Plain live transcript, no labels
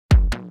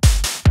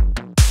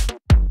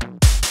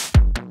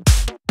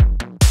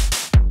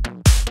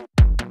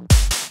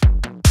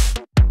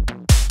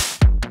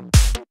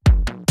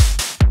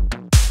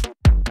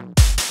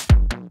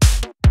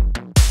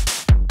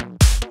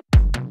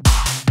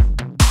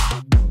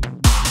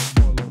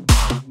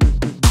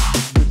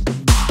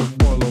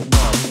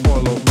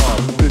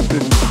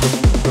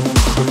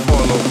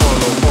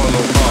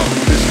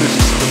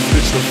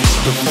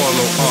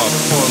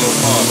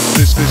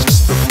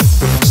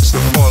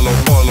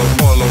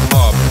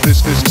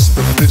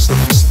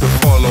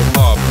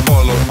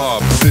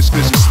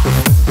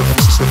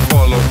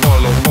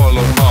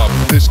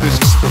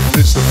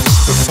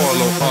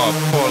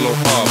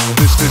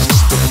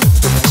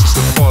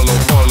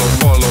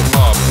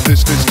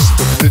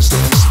the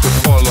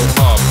follow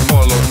up,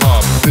 follow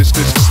up. This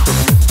is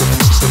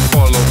the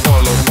follow,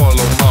 follow,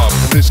 follow up.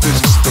 This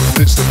is the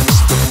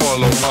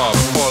follow up,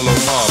 follow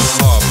up,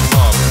 up,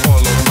 up,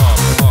 follow up,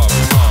 up,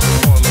 up,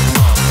 follow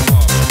up,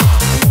 up,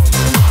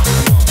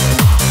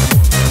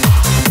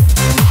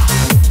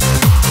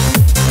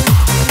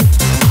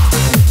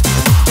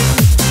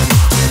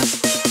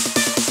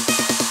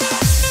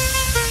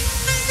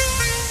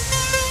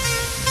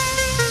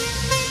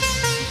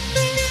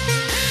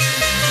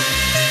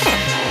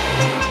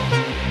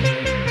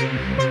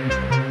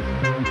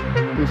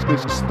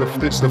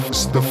 This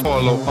is the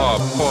follow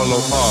up, follow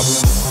up.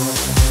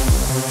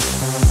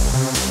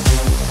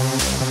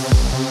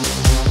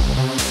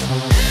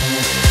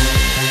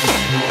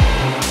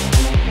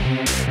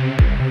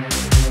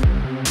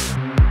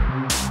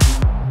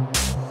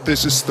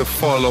 This is the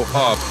follow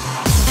up.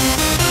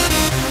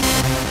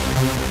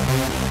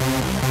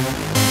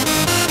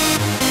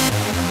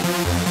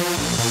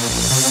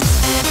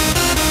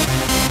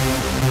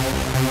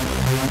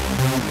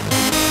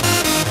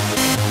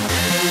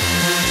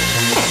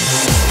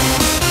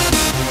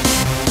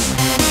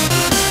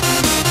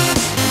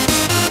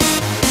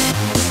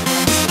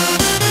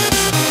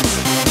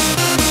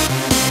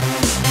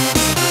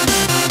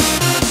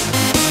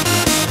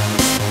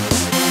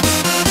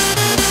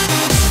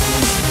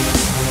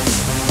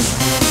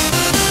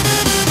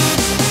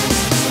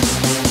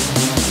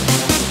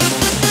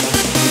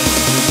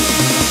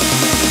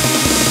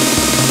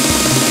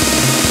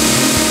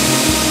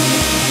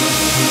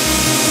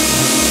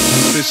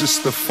 This is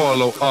the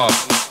follow up.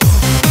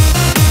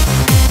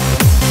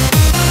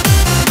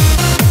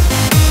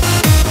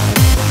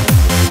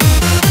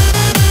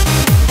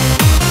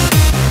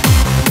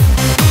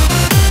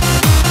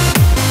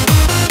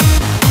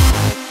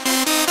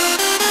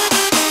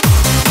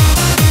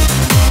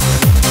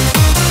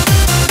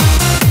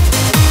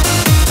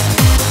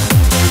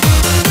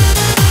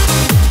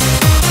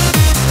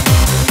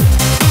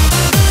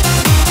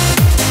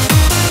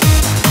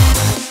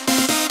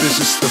 This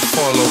is the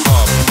follow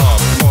up,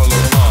 up,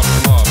 follow up,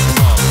 up,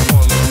 up,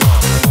 follow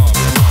up,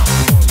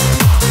 up,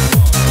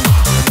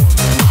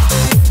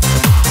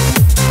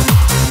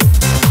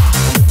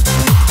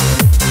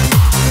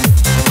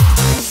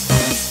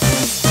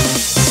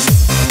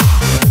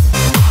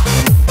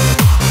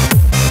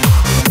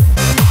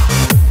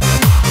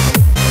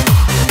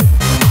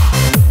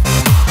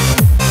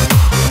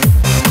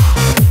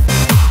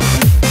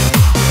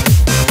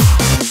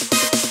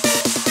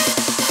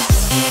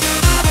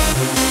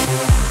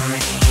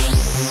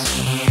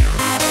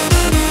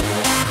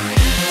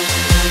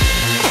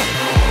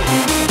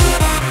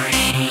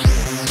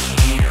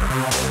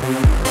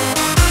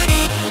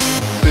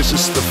 This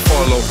is the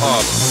follow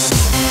up.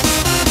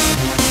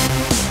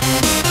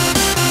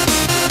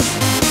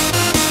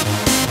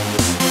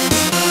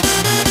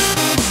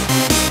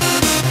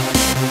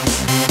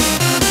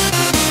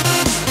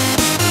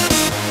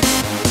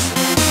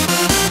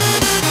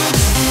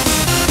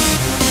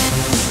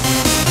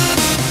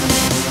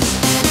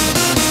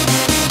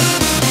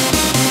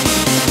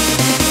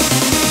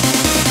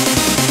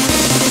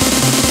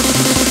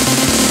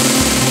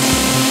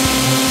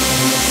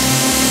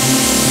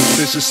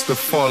 This is the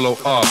follow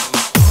up.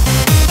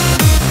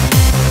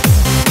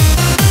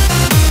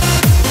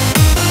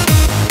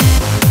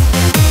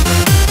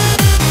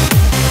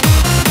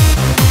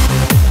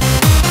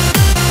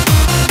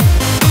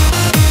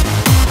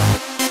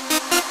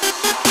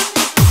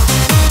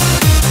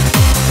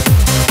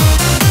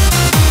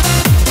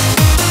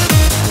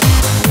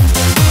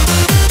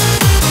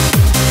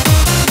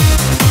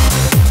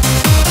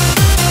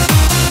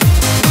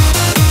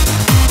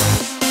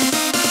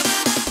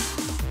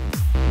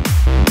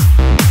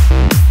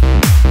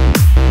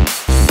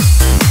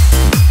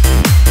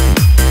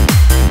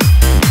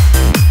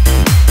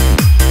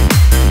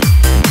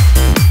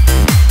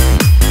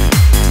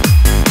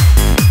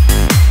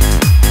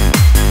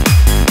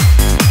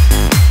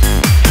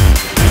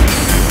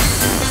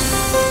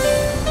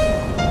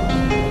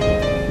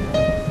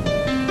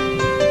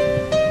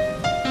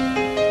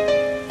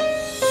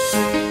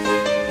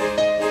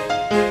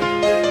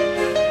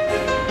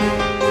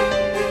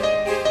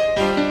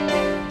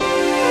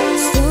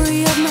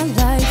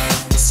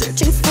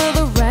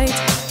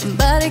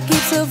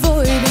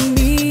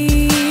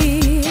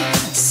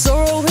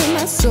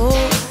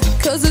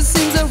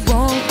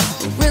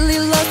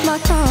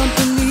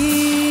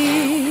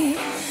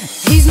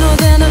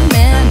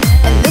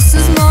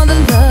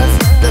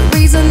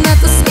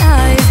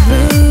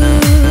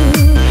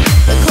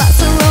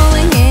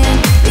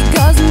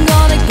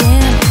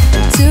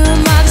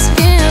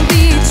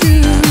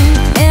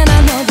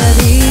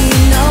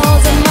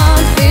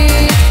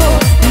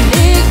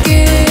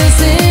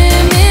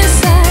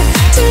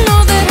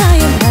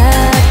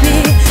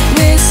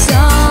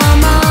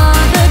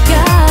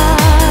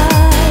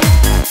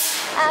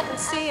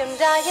 See him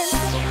dying.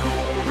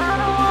 I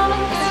don't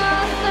wanna